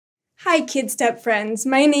Hi, KidStep friends.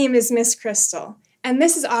 My name is Miss Crystal, and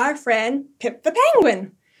this is our friend, Pip the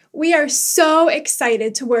Penguin. We are so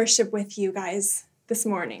excited to worship with you guys this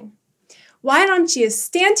morning. Why don't you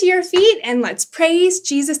stand to your feet and let's praise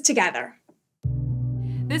Jesus together.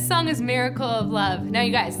 This song is Miracle of Love. Now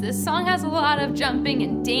you guys, this song has a lot of jumping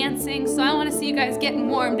and dancing, so I want to see you guys getting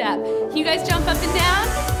warmed up. Can you guys jump up and down?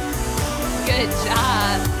 Good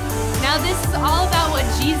job. Now this is all about what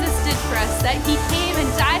Jesus did for us, that he came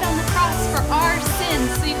and died on the cross for our sins.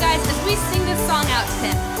 So you guys, as we sing this song out to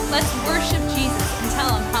him, let's worship Jesus and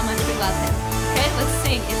tell him how much we love him. Okay, let's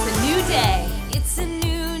sing It's a New Day. It's a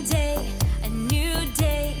new day, a new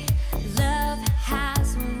day. Love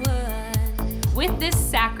has won. With this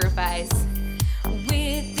sacrifice,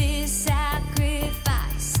 With this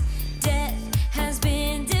sacrifice, death has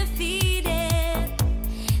been defeated.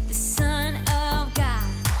 The Son of God,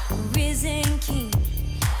 risen King,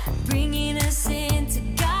 bringing us into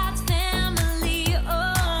God's family.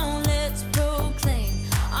 Oh, let's proclaim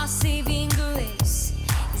our saving grace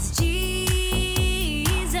is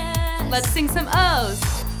Jesus. let's sing some O's.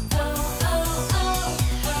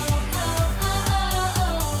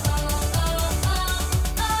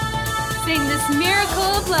 Sing this miracle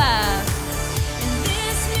of love. And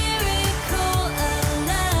this miracle of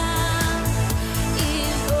love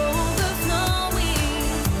is overflowing.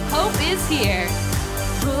 Hope is here.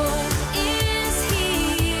 Hope is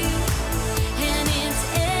here, and it's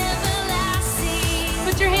everlasting.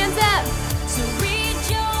 Put your hands up. So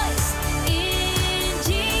rejoice in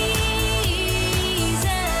Jesus.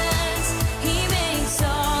 He makes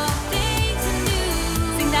all things new.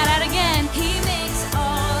 Sing that out again. He makes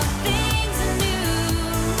all things new.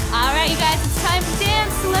 All right, you guys, it's time to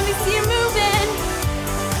dance. So let me see you moving.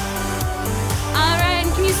 All right,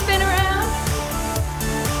 and can you spin around?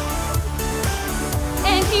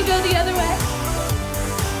 And can you go the other way?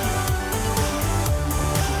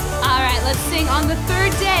 All right, let's sing On the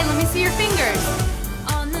Third Day. Let me see your fingers.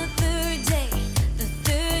 On the third day,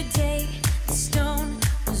 the stone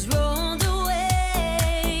was rolled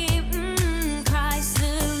away. Christ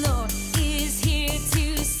the Lord is here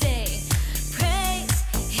to stay. Praise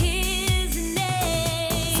his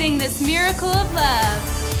name. Sing this miracle of love.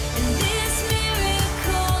 And this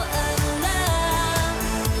miracle of love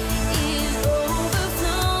is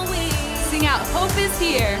overflowing. Sing out Hope is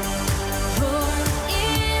here. Hope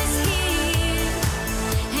is here,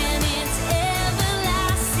 and it's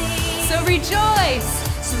everlasting. So rejoice.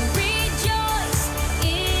 So rejoice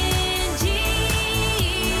in Jesus.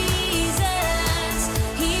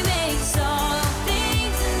 He makes all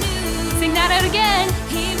things new. Sing that out again.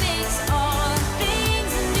 He makes all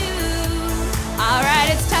things new. All right,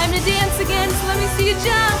 it's time to dance again, so let me see you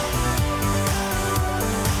jump.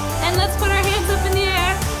 And let's put our hands up in the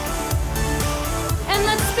air. And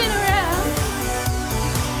let's spin around.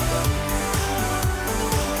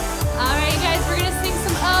 All right, you guys, we're gonna sing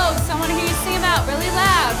some O's, so I wanna hear you sing them out really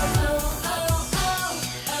loud.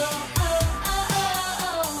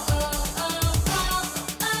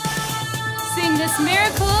 Sing this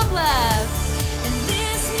miracle of love. And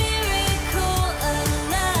this miracle of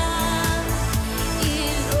love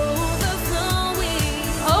is overflowing.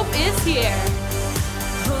 Hope is here.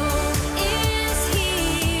 Hope is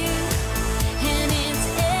here, and it's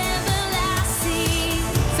everlasting.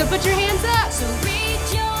 So put your hands up. So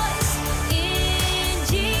rejoice in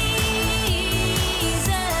Jesus.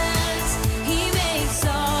 He makes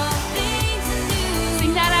all things new.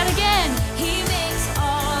 Sing that out again. He makes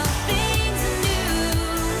all things new.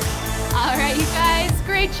 All right, you guys,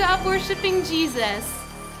 great job worshiping Jesus.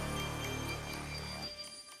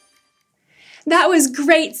 That was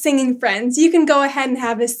great singing, friends. You can go ahead and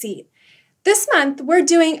have a seat. This month, we're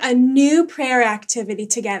doing a new prayer activity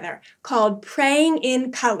together called Praying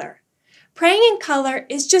in Color. Praying in color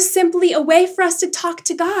is just simply a way for us to talk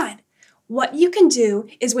to God. What you can do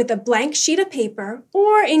is with a blank sheet of paper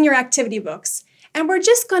or in your activity books, and we're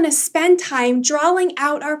just going to spend time drawing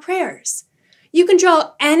out our prayers. You can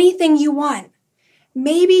draw anything you want.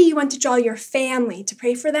 Maybe you want to draw your family to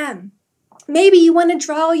pray for them. Maybe you want to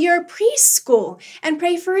draw your preschool and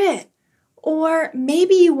pray for it. Or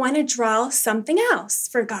maybe you want to draw something else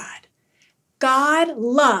for God. God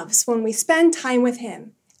loves when we spend time with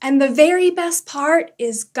him. And the very best part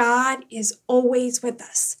is God is always with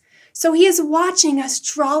us. So he is watching us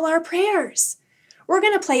draw our prayers. We're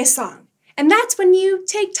going to play a song. And that's when you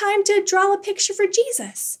take time to draw a picture for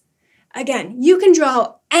Jesus. Again, you can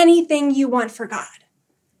draw anything you want for God.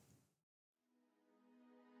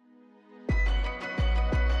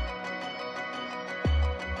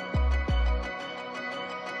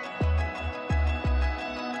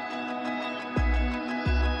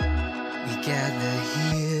 gather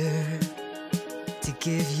here to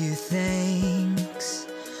give you thanks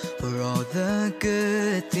for all the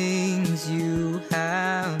good things you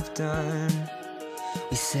have done.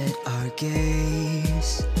 We set our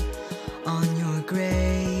gaze on your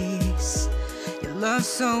grace, your love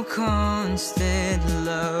so constant,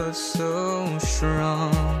 love so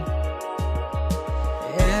strong.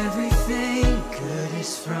 Everything good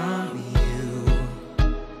is from you,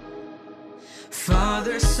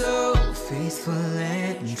 Father, so faithful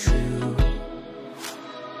and true.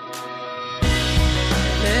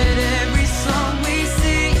 Let every song we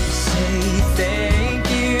sing say thank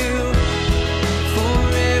you. For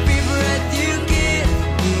every breath you give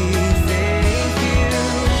me, thank you.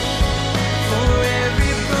 For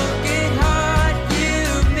every broken heart you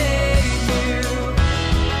made new.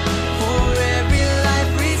 For every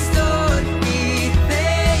life restored me,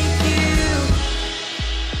 thank you.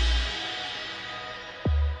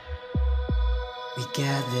 We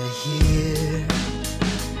gather here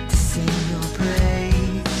to sing your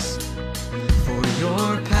praise, for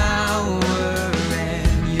your power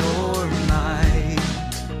and your might.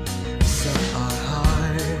 We set our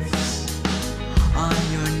hearts on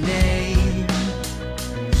your name.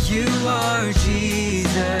 You are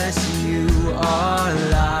Jesus, you are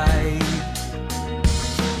light.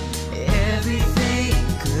 Everything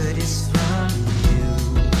good is from you,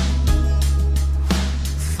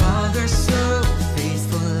 Father, so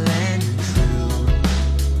faithful and true.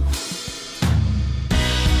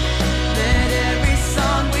 Let every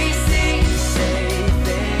song we sing say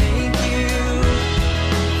thank you.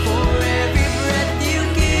 For every breath you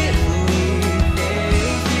give, we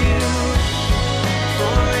thank you.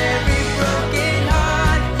 For every broken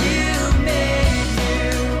heart you made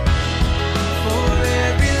new. For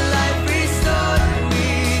every life restored, we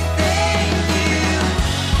thank you.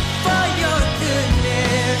 For your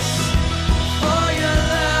goodness, for your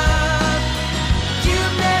love, you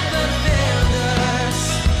never failed us.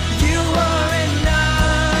 You are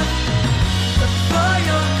enough. For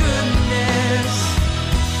your goodness,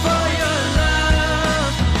 for your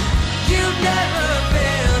love, you never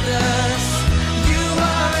failed us. You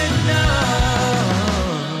are enough.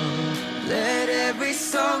 Let every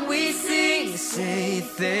song we sing say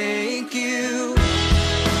thank you.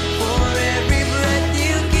 For every breath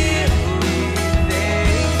you give, we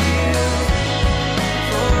thank you.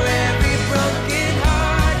 For every broken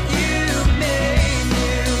heart you made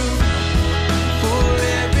new. For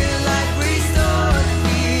every life restored,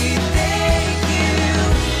 we thank you.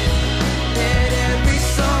 Let every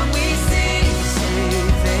song we sing say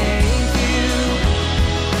thank you.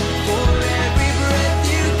 For every breath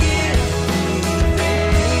you give, we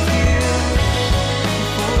thank you.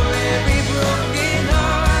 For every broken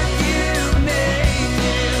heart you made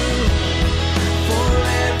new. For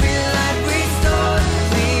every life restored,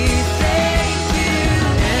 we thank you.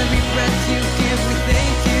 Every breath you give, we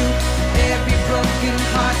thank you. Every broken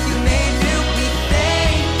heart you made new, we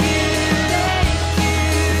thank you. Thank you.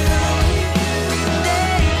 We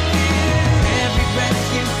thank you. Every breath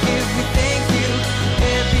you give, we thank you.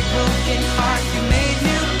 Every broken heart you made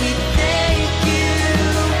new, we thank you.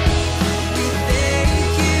 We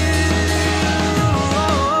thank you.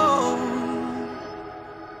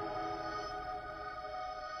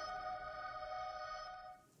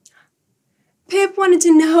 Pip wanted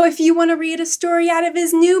to know if you want to read a story out of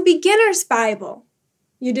his new beginner's Bible.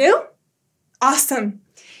 You do? Awesome.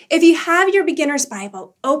 If you have your beginner's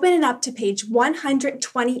Bible, open it up to page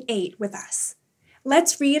 128 with us.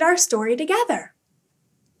 Let's read our story together.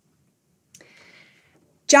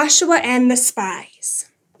 Joshua and the spies.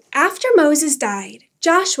 After Moses died,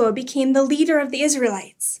 Joshua became the leader of the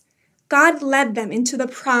Israelites. God led them into the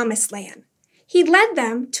promised land. He led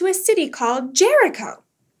them to a city called Jericho.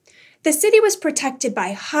 The city was protected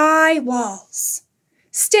by high walls.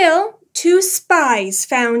 Still, 2 spies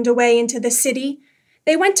found a way into the city.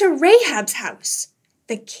 They went to Rahab's house.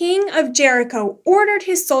 The king of Jericho ordered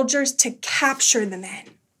his soldiers to capture the men.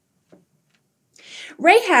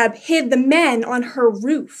 Rahab hid the men on her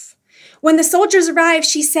roof. When the soldiers arrived,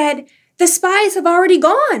 she said, "The spies have already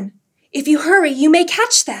gone. If you hurry, you may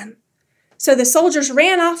catch them." So the soldiers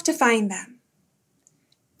ran off to find them.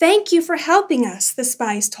 "Thank you for helping us," the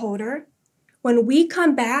spies told her. "When we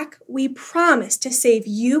come back, we promise to save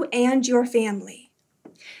you and your family."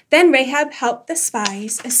 Then Rahab helped the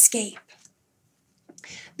spies escape.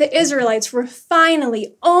 The Israelites were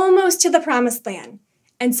finally almost to the promised land,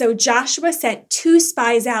 and so Joshua sent 2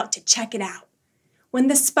 spies out to check it out. When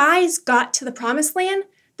the spies got to the promised land,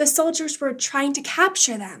 the soldiers were trying to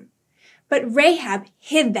capture them. But Rahab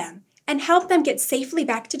hid them and helped them get safely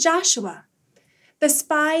back to Joshua. The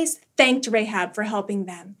spies thanked Rahab for helping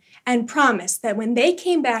them and promised that when they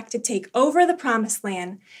came back to take over the promised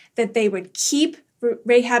land, that they would keep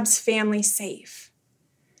Rahab's family safe.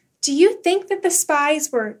 Do you think that the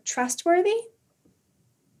spies were trustworthy?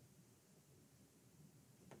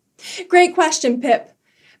 Great question, Pip.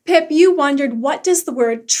 Pip, you wondered, what does the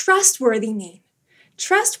word trustworthy mean?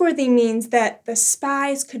 Trustworthy means that the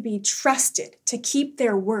spies could be trusted to keep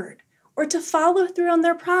their word or to follow through on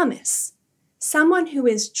their promise. Someone who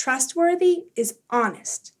is trustworthy is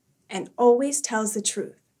honest and always tells the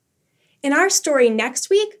truth. In our story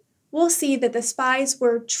next week, we'll see that the spies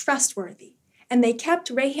were trustworthy and they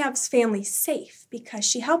kept Rahab's family safe because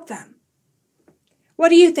she helped them. What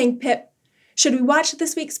do you think, Pip? Should we watch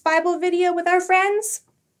this week's Bible video with our friends?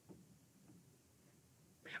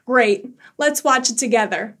 Great, let's watch it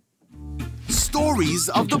together. Stories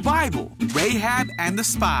of the Bible, Rahab and the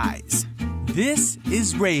Spies. This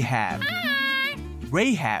is Rahab. Hi.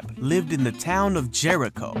 Rahab lived in the town of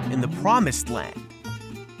Jericho in the Promised Land.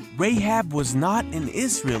 Rahab was not an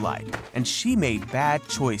Israelite and she made bad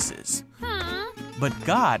choices. But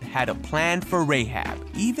God had a plan for Rahab,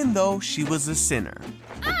 even though she was a sinner.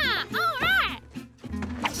 All right.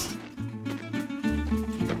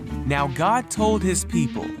 Now God told his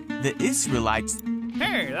people, the Israelites,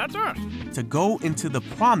 Hey, that's us. to go into the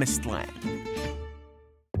Promised Land.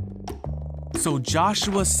 So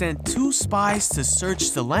Joshua sent 2 spies to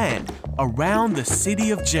search the land around the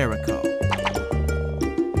city of Jericho.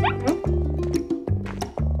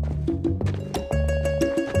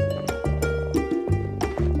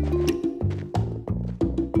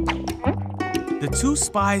 The 2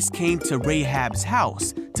 spies came to Rahab's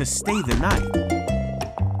house to stay the night.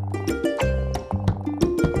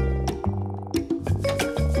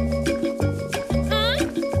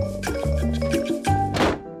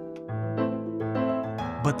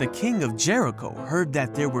 But the king of Jericho heard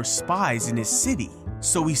that there were spies in his city,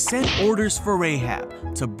 so he sent orders for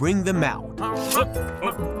Rahab to bring them out.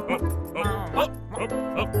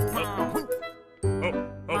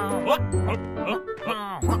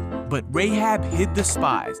 But Rahab hid the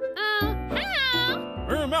spies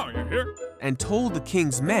Bring him out, you hear? and told the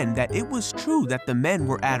king's men that it was true that the men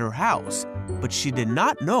were at her house, but she did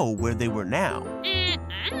not know where they were now. I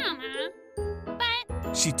don't know.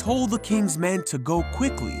 But She told the king's men to go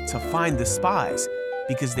quickly to find the spies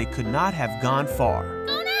because they could not have gone far.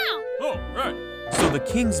 oh no. Oh, right. So the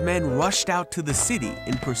king's men rushed out to the city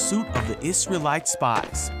in pursuit of the Israelite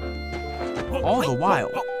spies. All the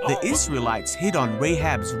while, the Israelites hid on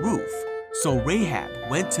Rahab's roof. So Rahab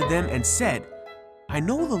went to them and said, I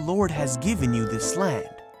know the Lord has given you this land.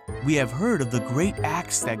 We have heard of the great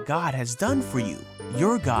acts that God has done for you.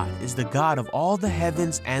 Your God is the God of all the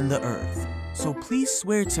heavens and the earth. So please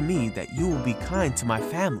swear to me that you will be kind to my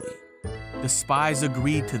family. The spies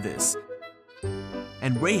agreed to this,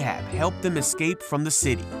 and Rahab helped them escape from the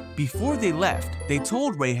city. Before they left, they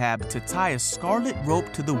told Rahab to tie a scarlet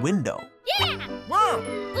rope to the window. Yeah. Wow.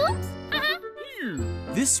 Oops.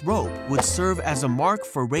 This rope would serve as a mark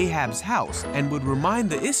for Rahab's house and would remind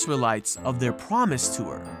the Israelites of their promise to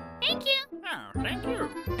her. Thank you. Oh, thank you.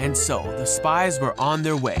 And so the spies were on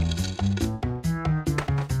their way.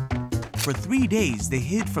 For 3 days, they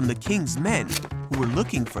hid from the king's men who were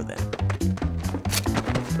looking for them.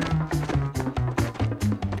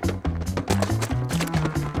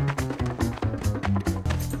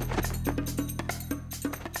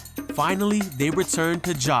 Finally, they returned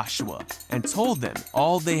to Joshua and told them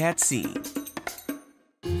all they had seen.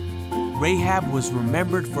 Rahab was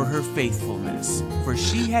remembered for her faithfulness, for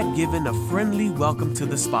she had given a friendly welcome to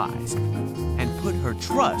the spies and put her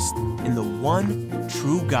trust in the one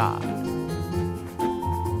true God.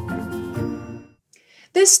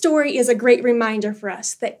 This story is a great reminder for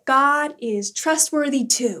us that God is trustworthy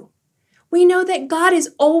too. We know that God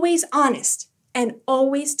is always honest and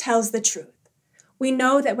always tells the truth. We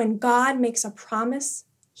know that when God makes a promise,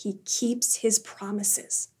 he keeps his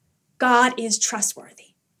promises. God is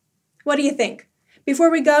trustworthy. What do you think?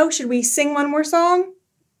 Before we go, should we sing one more song?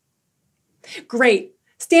 Great.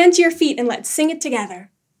 Stand to your feet and let's sing it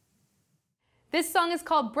together. This song is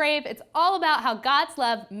called Brave. It's all about how God's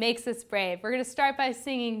love makes us brave. We're going to start by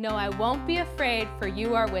singing, No, I Won't Be Afraid, for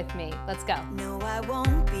You Are With Me. Let's go. No, I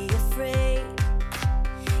won't be afraid.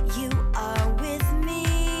 You are with me.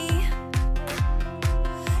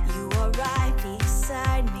 You are right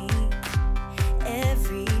beside me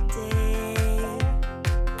every day.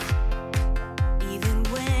 Even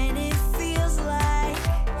when it feels like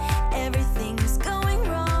everything's going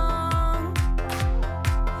wrong,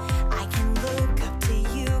 I can look up to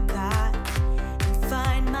you, God, and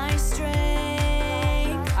find my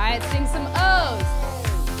strength. All right, sing some O's.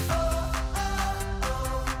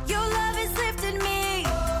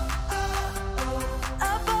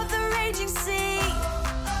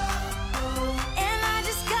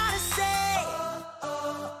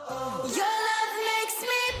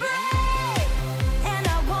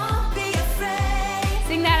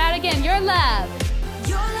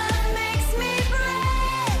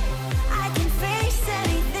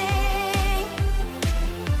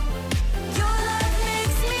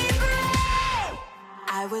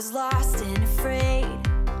 I was lost and afraid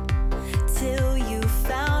till you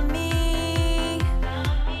found me.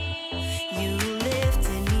 You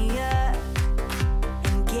lifted me up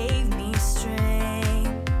and gave me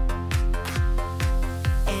strength.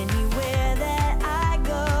 Anywhere that I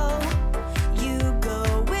go, you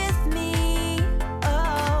go with me.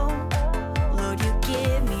 Oh, Lord, you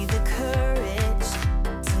give me the courage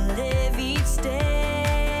to live each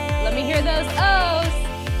day. Let me hear those O's.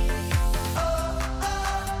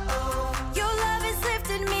 Your love has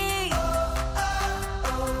lifted me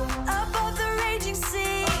above the raging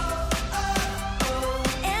sea,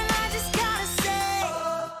 and I just gotta say,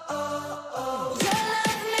 your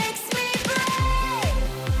love makes me brave,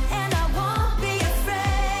 and I won't be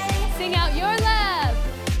afraid. Sing out your love.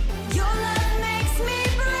 Your love makes me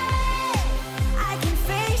brave. I can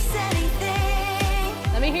face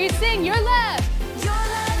anything. Let me hear you sing your love. Your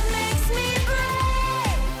love makes me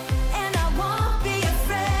brave, and I won't be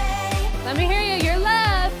afraid. Let me hear you, your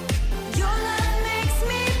love. Your love makes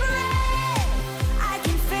me brave. I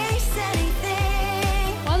can face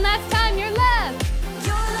anything. One last time, your love.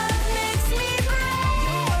 Your love makes me brave.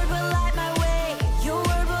 Your word will light my way. Your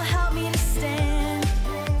word will help me to stand.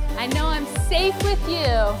 I know I'm safe with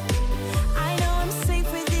you. I know I'm safe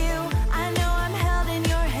with you. I know I'm held in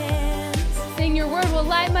your hands. Sing your word will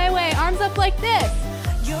light my way. Arms up like this.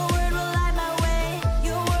 Your word will light my way.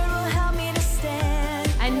 Your word will help me to stand.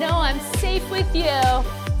 I know I'm safe with you.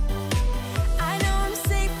 I know I'm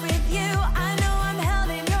safe with you. I know I'm held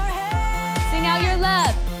in your hands. Sing out your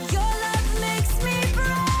love. Your love makes me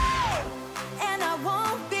brave, and I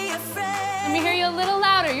won't be afraid. Let me hear you a little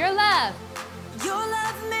louder, your love. Your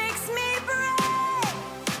love makes me brave.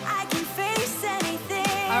 I can face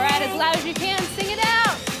anything. All right, as loud as you can, sing it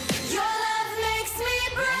out. Your love makes me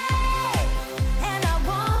brave, and I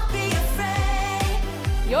won't be afraid.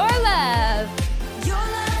 Your love. Your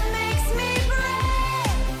love makes me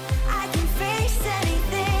brave. I can face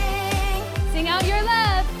anything. Sing out your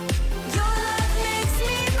love. Your love makes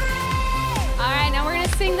me brave. All right, now we're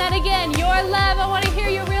gonna sing that again. Your love, I wanna hear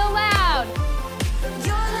you real loud.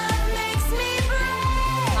 Your love makes me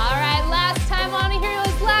brave. All right, last time, I wanna hear you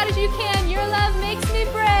as loud as you can. Your love makes me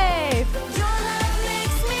brave. Your love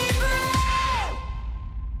makes me brave.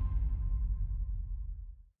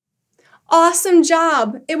 Awesome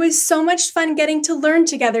job! It was so much fun getting to learn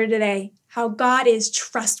together today how God is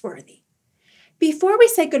trustworthy. Before we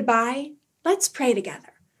say goodbye, let's pray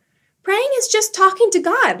together. Praying is just talking to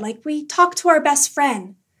God like we talk to our best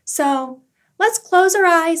friend. So let's close our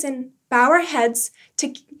eyes and bow our heads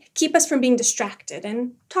to keep us from being distracted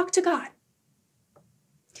and talk to God.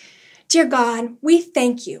 Dear God, we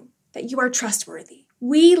thank you that you are trustworthy.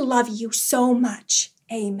 We love you so much.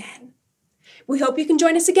 Amen. We hope you can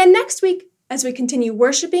join us again next week as we continue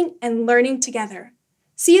worshiping and learning together.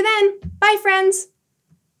 See you then. Bye, friends.